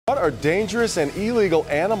are dangerous and illegal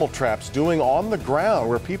animal traps doing on the ground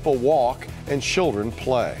where people walk and children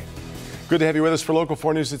play? Good to have you with us for Local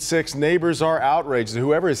 4 News at 6. Neighbors are outraged that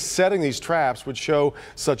whoever is setting these traps would show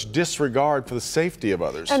such disregard for the safety of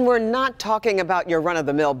others. And we're not talking about your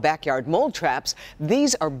run-of-the-mill backyard mole traps.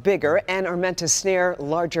 These are bigger and are meant to snare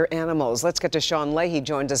larger animals. Let's get to Sean Leahy. He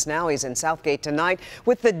joins us now. He's in Southgate tonight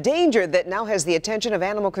with the danger that now has the attention of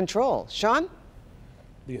animal control. Sean?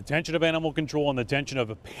 The attention of animal control and the attention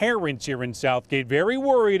of parents here in Southgate, very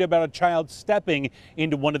worried about a child stepping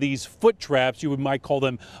into one of these foot traps. You might call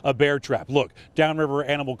them a bear trap. Look, Downriver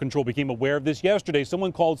Animal Control became aware of this yesterday.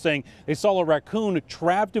 Someone called saying they saw a raccoon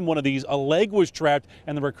trapped in one of these. A leg was trapped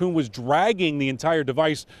and the raccoon was dragging the entire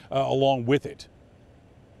device along with it.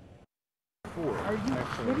 Are you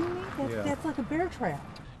kidding me? That's like a bear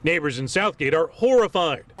trap. Neighbors in Southgate are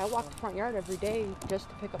horrified. I walk the front yard every day just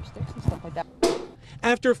to pick up sticks and stuff like that.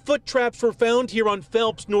 After foot traps were found here on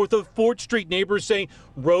Phelps north of 4th Street, neighbors say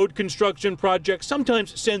road construction projects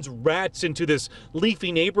sometimes sends rats into this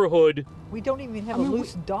leafy neighborhood. We don't even have a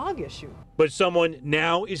loose dog issue. But someone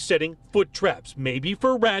now is setting foot traps, maybe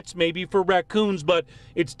for rats, maybe for raccoons, but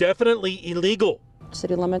it's definitely illegal.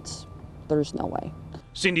 City limits, there's no way.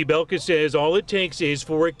 Cindy Belka says all it takes is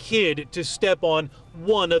for a kid to step on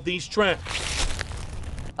one of these traps.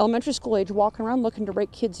 Elementary school age walking around looking to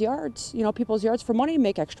rake kids' yards, people's yards for money,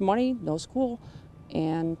 make extra money, no school.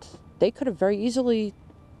 And they could have very easily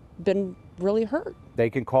been really hurt. They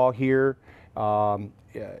can call here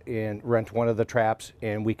and rent one of the traps,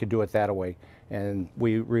 and we could do it that way. And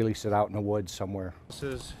we release it out in the woods somewhere. This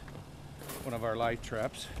is one of our live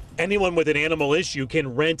traps. Anyone with an animal issue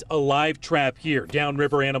can rent a live trap here.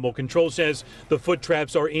 Downriver Animal Control says the foot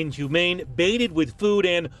traps are inhumane, baited with food,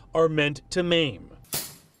 and are meant to maim.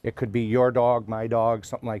 It could be your dog, my dog,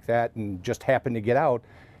 something like that, and just happen to get out,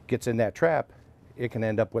 gets in that trap, it can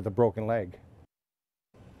end up with a broken leg.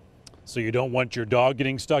 So you don't want your dog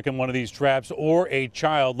getting stuck in one of these traps or a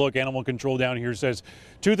child. Look, Animal Control down here says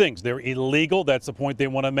two things. They're illegal. That's the point they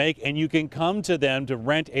want to make. And you can come to them to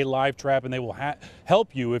rent a live trap, and they will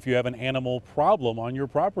help you if you have an animal problem on your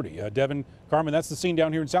property. Devin, Carmen, that's the scene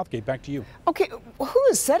down here in Southgate. Back to you. Okay, who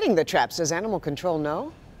is setting the traps? Does Animal Control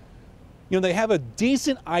know? They have a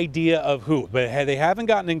decent idea of who, but they haven't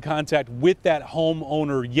gotten in contact with that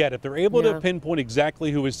homeowner yet. If they're able to pinpoint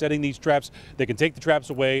exactly who is setting these traps, they can take the traps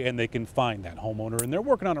away and they can find that homeowner, and they're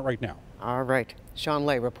working on it right now. All right. Sean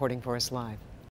Leahy reporting for us live.